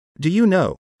Do you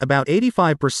know, about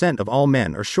 85% of all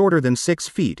men are shorter than 6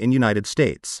 feet in United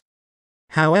States.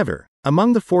 However,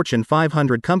 among the Fortune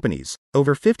 500 companies,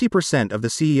 over 50% of the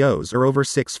CEOs are over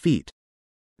 6 feet.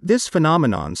 This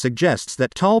phenomenon suggests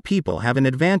that tall people have an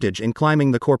advantage in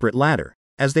climbing the corporate ladder,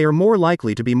 as they are more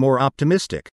likely to be more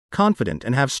optimistic, confident,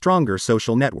 and have stronger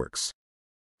social networks.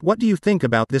 What do you think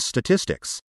about this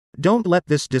statistics? Don't let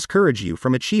this discourage you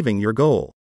from achieving your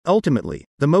goal. Ultimately,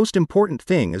 the most important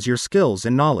thing is your skills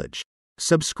and knowledge.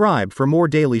 Subscribe for more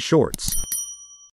daily shorts.